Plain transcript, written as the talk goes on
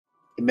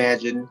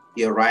Imagine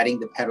you're riding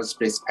the Paris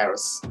Brest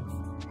Paris.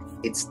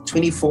 It's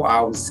 24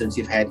 hours since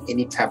you've had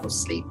any type of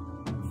sleep.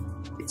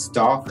 It's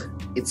dark,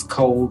 it's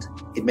cold,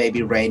 it may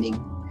be raining,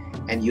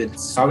 and you're a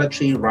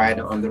solitary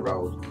rider on the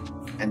road.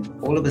 And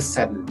all of a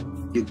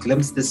sudden, you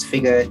glimpse this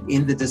figure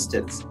in the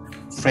distance,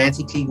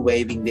 frantically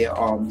waving their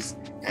arms,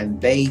 and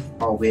they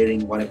are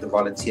wearing one of the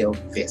volunteer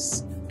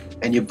vests.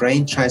 And your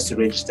brain tries to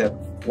register,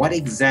 what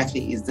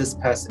exactly is this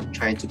person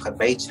trying to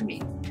convey to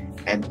me?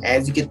 And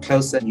as you get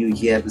closer, you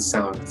hear the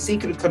sound,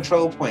 secret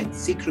control point,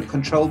 secret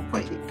control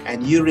point.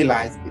 And you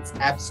realize it's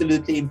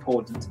absolutely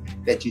important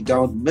that you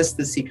don't miss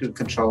the secret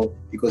control,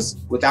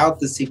 because without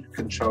the secret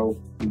control,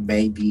 you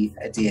may be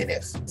a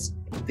DNF.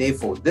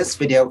 Therefore, this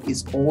video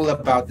is all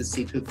about the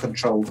secret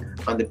control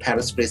on the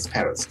Paris Brest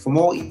Paris. For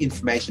more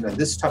information on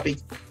this topic,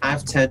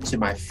 I've turned to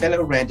my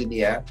fellow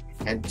randonneur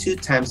and 2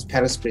 times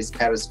Paris Brest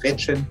Paris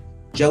veteran,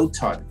 Joe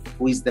Todd,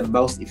 who is the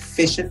most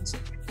efficient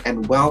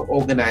and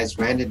well-organized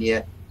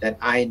randonneur that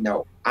I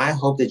know. I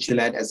hope that you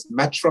learn as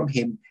much from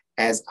him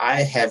as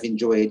I have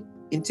enjoyed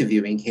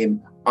interviewing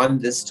him on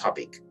this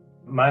topic.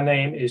 My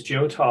name is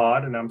Joe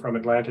Todd, and I'm from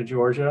Atlanta,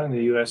 Georgia in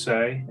the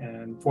USA.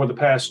 And for the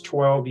past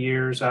 12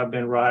 years, I've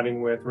been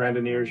riding with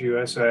Randonneurs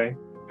USA.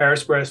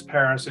 Paris Brest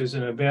Paris is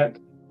an event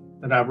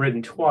that I've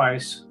ridden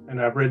twice,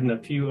 and I've ridden a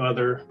few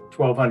other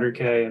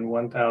 1200K and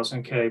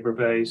 1000K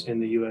brevets in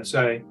the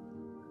USA.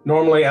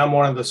 Normally, I'm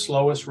one of the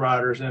slowest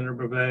riders in a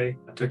brevet.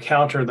 To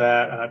counter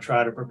that, I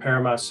try to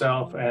prepare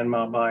myself and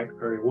my bike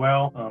very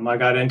well. I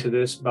got into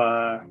this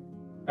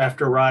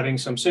after riding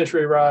some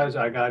century rides.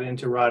 I got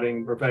into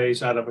riding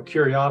brevets out of a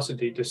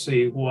curiosity to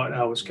see what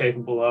I was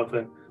capable of,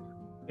 and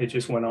it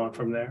just went on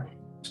from there.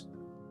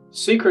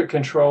 Secret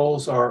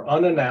controls are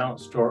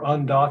unannounced or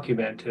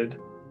undocumented,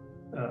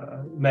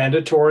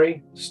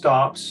 mandatory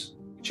stops,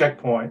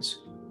 checkpoints,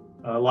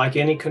 like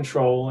any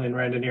control in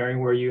randonneuring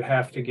where you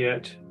have to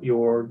get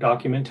your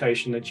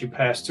documentation that you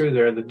pass through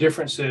there. The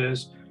difference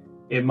is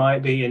it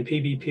might be in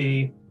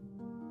PBP,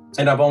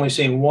 and I've only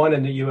seen one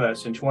in the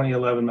US in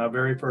 2011, my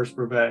very first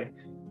brevet.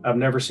 I've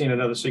never seen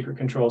another secret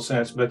control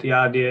since, but the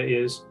idea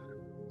is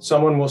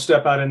someone will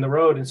step out in the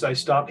road and say,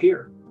 stop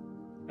here.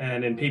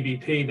 And in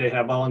PBP, they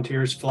have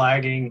volunteers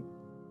flagging.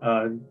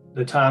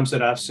 The times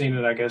that I've seen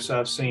it, I guess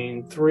I've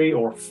seen 3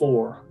 or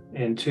 4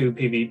 in 2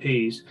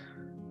 PBPs.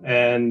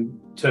 And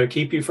to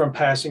keep you from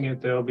passing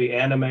it, they'll be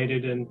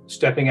animated and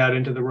stepping out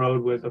into the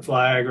road with a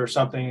flag or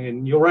something,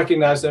 and you'll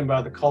recognize them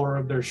by the color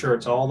of their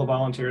shirts. All the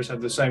volunteers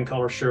have the same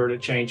color shirt.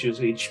 It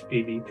changes each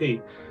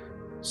PVP.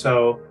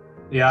 So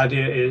the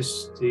idea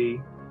is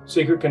the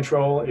secret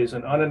control is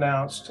an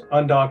unannounced,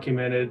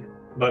 undocumented,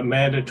 but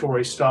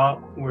mandatory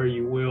stop where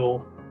you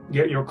will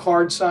get your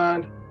card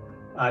signed.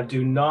 I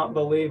do not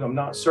believe, I'm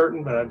not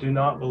certain, but I do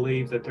not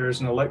believe that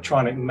there's an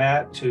electronic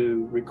mat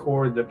to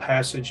record the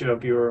passage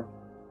of your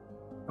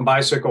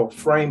bicycle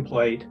frame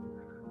plate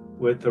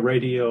with the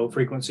radio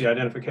frequency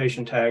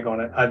identification tag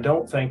on it. I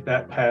don't think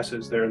that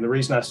passes there. And the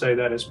reason I say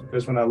that is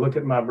because when I look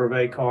at my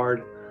brevet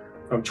card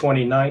from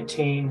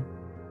 2019,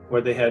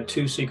 where they had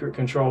 2 secret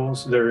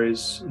controls, there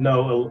is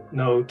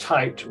no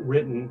typed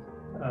written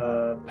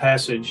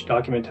passage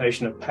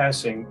documentation of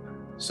passing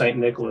St.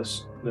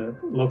 Nicholas, the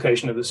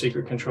location of the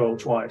secret control,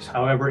 twice.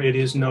 However, it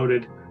is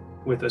noted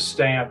with a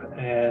stamp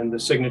and the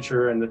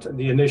signature and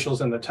the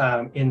initials and the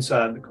time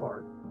inside the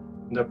card.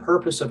 The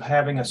purpose of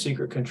having a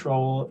secret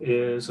control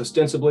is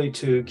ostensibly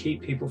to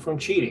keep people from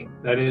cheating.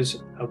 That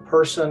is, a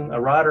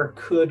rider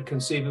could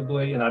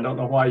conceivably, and I don't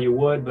know why you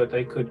would, but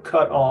they could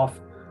cut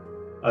off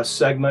a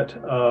segment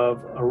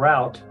of a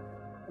route,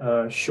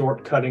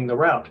 shortcutting the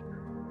route.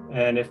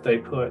 And if they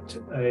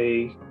put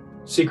a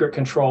secret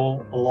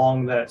control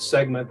along that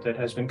segment that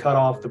has been cut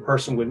off, the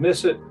person would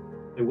miss it.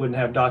 They wouldn't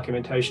have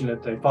documentation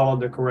that they followed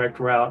the correct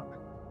route,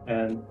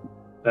 and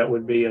that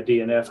would be a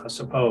DNF, I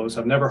suppose.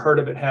 I've never heard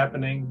of it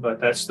happening, but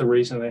that's the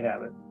reason they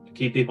have it, to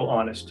keep people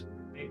honest.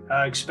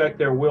 I expect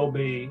there will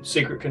be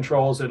secret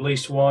controls, at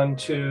least 1,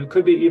 2,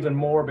 could be even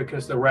more,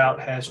 because the route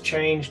has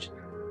changed,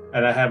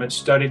 and I haven't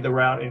studied the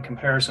route in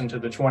comparison to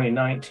the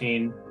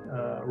 2019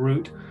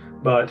 route,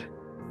 but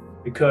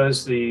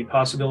because the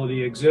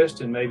possibility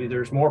exists, and maybe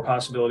there's more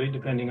possibility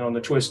depending on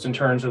the twists and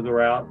turns of the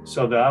route,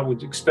 so that I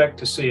would expect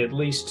to see at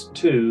least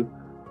 2,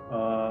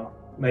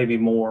 maybe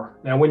more.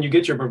 Now, when you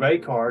get your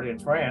brevet card in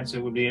France, it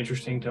would be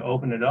interesting to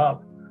open it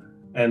up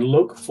and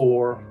look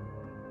for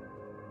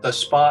the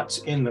spots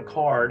in the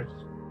card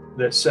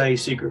that say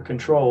secret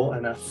control.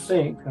 And I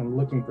think, I'm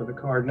looking for the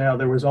card now,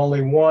 there was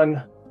only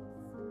 1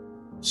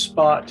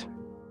 spot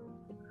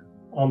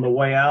on the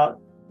way out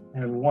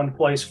and 1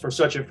 place for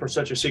such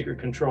a secret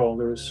control.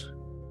 There's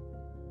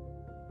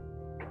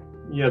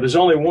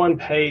only 1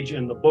 page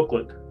in the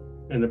booklet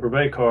in the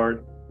brevet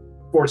card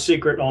for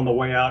secret on the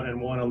way out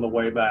and 1 on the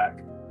way back.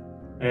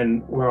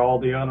 And where all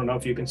the, I don't know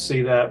if you can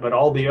see that, but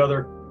all the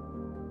other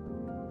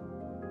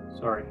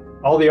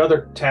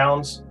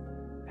towns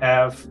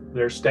have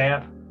their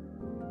stamp.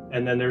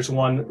 And then there's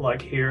one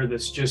like here that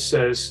just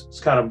says, it's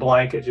kind of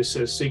blank, it just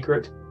says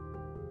secret.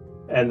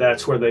 and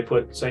that's where they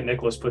put St.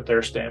 Nicholas put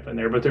their stamp in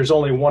there. But there's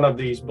only one of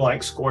these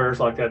blank squares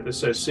like that that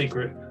says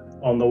secret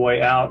on the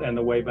way out and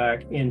the way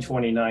back in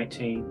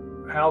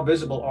 2019. How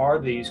visible are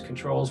these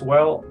controls?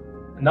 Well,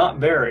 not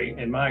very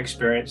in my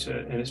experience,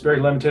 and it's very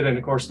limited. And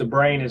of course, the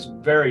brain is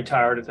very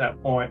tired at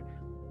that point.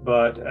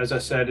 But as I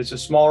said, it's a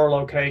smaller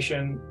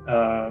location.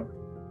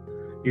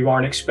 You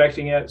aren't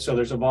expecting it, so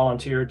there's a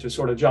volunteer to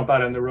sort of jump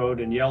out in the road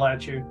and yell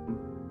at you.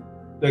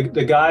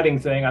 The guiding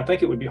thing, I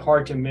think it would be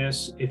hard to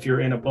miss if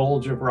you're in a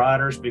bulge of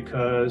riders,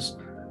 because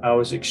I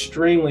was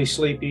extremely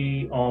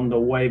sleepy on the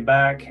way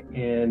back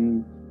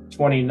in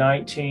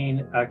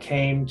 2019. I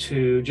came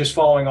to just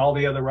following all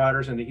the other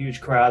riders in the huge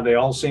crowd. They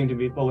all seemed to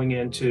be pulling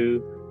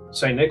into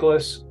St.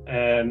 Nicholas,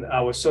 and I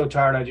was so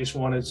tired I just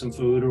wanted some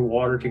food or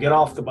water to get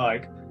off the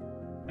bike.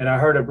 And I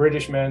heard a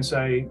British man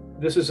say,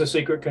 "This is a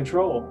secret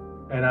control."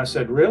 And I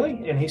said,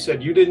 "Really?" And he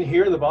said, "You didn't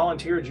hear the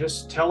volunteer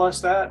just tell us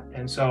that?"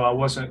 And so I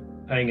wasn't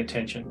paying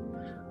attention,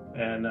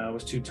 and I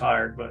was too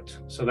tired. But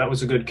so that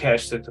was a good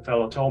catch that the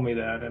fellow told me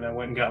that, and I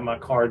went and got my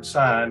card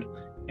signed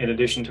in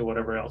addition to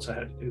whatever else I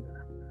had to do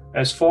there.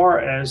 As far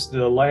as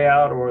the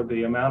layout or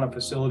the amount of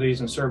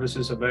facilities and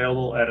services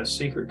available at a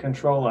secret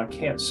control, I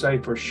can't say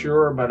for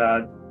sure, but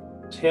I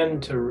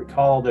tend to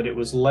recall that it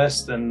was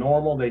less than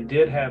normal. They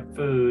did have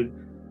food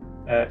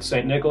at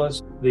St.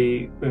 Nicholas.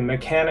 The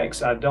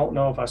mechanics, I don't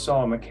know if I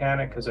saw a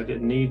mechanic because I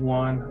didn't need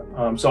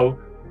one. So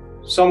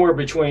somewhere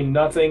between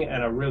nothing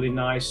and a really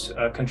nice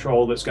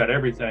control that's got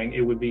everything.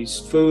 It would be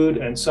food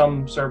and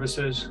some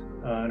services,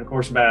 and of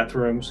course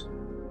bathrooms,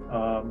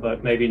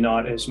 but maybe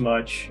not as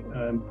much,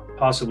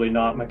 possibly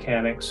not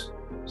mechanics.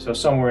 So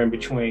somewhere in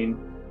between,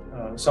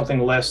 something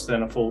less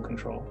than a full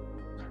control.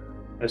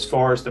 As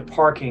far as the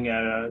parking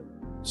at a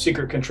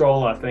secret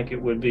control, I think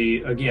it would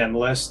be, again,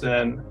 less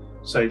than,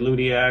 say,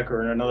 Ludiac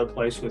or another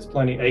place with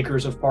plenty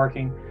acres of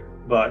parking.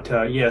 But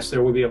yes,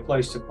 there will be a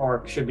place to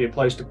park, should be a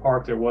place to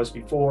park. There was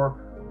before,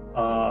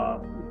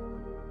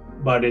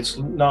 but it's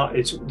not,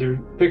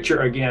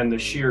 picture again the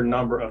sheer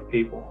number of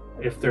people.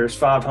 If there's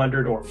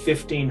 500 or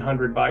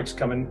 1,500 bikes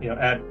coming,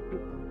 at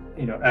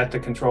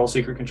the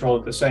secret control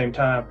at the same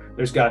time,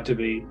 there's got to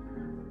be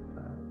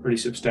pretty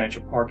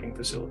substantial parking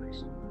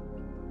facilities.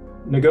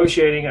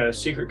 Negotiating a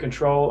secret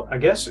control, I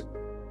guess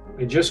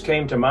it just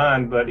came to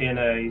mind, but in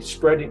a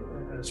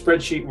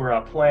spreadsheet where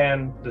I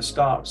plan the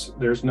stops,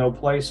 there's no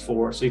place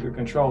for secret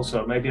control,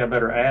 so maybe I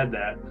better add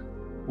that.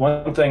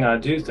 One thing I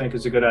do think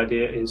is a good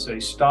idea is a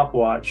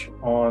stopwatch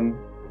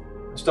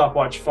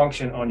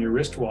function on your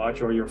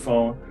wristwatch or your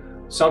phone,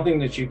 something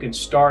that you can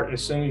start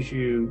as soon as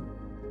you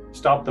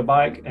stop the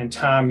bike and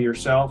time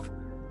yourself,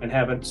 and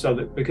have it so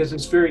that, because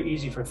it's very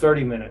easy for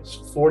 30 minutes,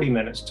 40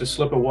 minutes to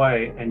slip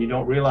away and you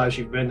don't realize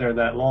you've been there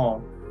that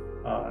long.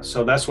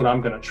 So that's what I'm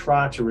going to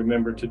try to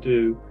remember to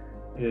do,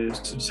 is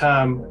to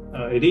time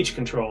at each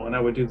control, and I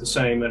would do the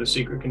same at a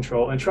secret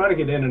control, and try to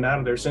get in and out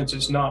of there. Since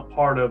it's not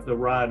part of the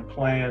ride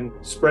plan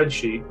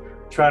spreadsheet,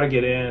 try to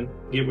get in,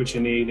 get what you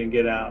need, and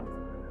get out.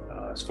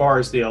 As far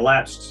as the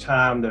elapsed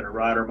time that a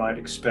rider might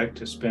expect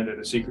to spend at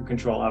a secret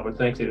control, I would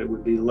think that it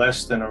would be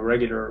less than a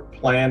regular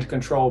planned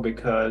control,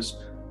 because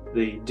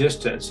the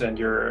distance and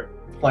your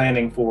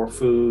planning for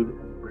food,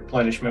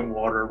 replenishment,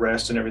 water,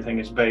 rest, and everything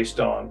is based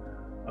on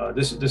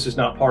this is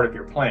not part of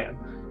your plan.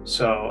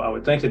 So I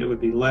would think that it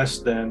would be less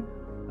than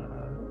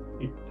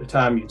the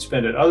time you'd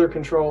spend at other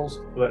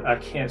controls, but I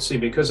can't see,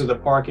 because of the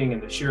parking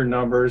and the sheer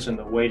numbers and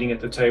the waiting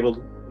at the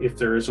table, if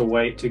there is a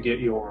wait to get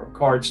your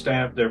card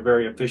stamped. They're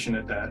very efficient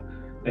at that.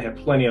 They have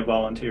plenty of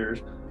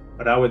volunteers,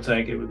 but I would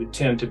think it would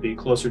tend to be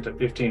closer to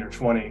 15 or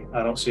 20.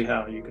 I don't see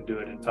how you could do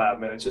it in 5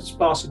 minutes. It's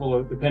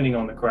possible, depending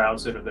on the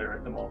crowds that are there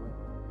at the moment.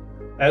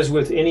 As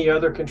with any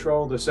other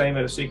control, the same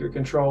at a secret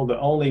control, the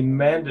only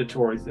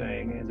mandatory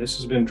thing, and this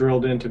has been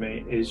drilled into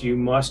me, is you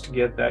must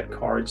get that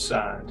card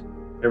signed.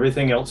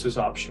 Everything else is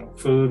optional.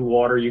 Food,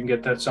 water, you can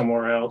get that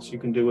somewhere else. You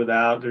can do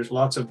without. There's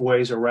lots of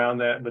ways around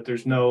that, but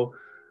there's no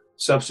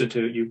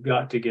substitute. You've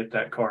got to get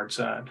that card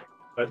signed.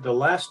 But the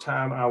last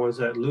time I was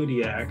at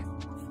Ludiac,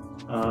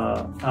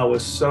 I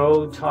was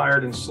so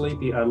tired and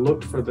sleepy, I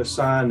looked for the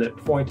sign that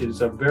pointed.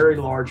 It's a very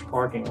large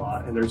parking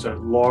lot, and there's a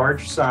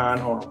large sign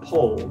on a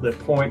pole that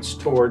points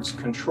towards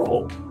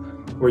control,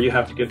 where you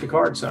have to get the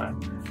card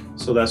signed.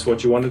 So that's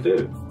what you want to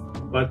do.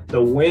 But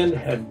the wind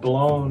had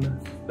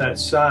blown that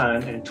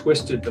sign and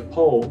twisted the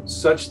pole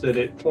such that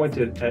it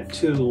pointed at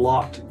 2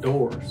 locked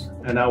doors.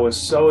 And I was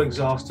so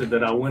exhausted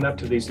that I went up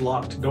to these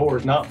locked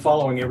doors, not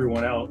following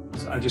everyone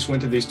else. I just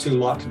went to these 2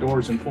 locked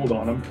doors and pulled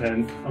on them.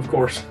 And of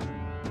course,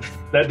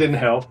 that didn't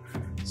help.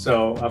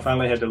 So I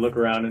finally had to look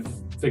around and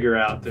figure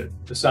out that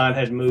the sign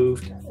had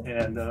moved,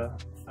 and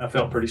I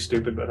felt pretty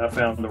stupid, but I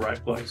found the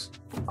right place.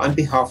 On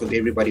behalf of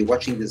everybody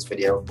watching this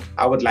video,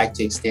 I would like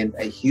to extend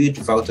a huge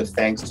vote of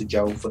thanks to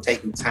Joe for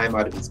taking time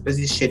out of his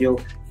busy schedule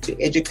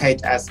to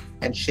educate us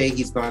and share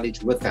his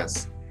knowledge with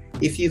us.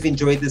 If you've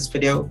enjoyed this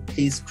video,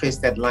 please press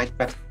that like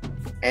button.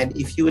 And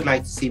if you would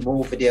like to see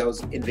more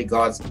videos in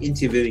regards to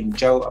interviewing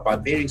Joe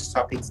about various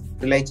topics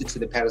related to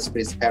the Paris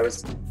Brest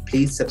Paris,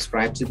 please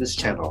subscribe to this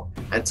channel.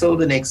 Until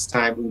the next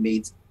time we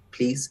meet,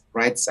 Please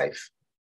ride safe.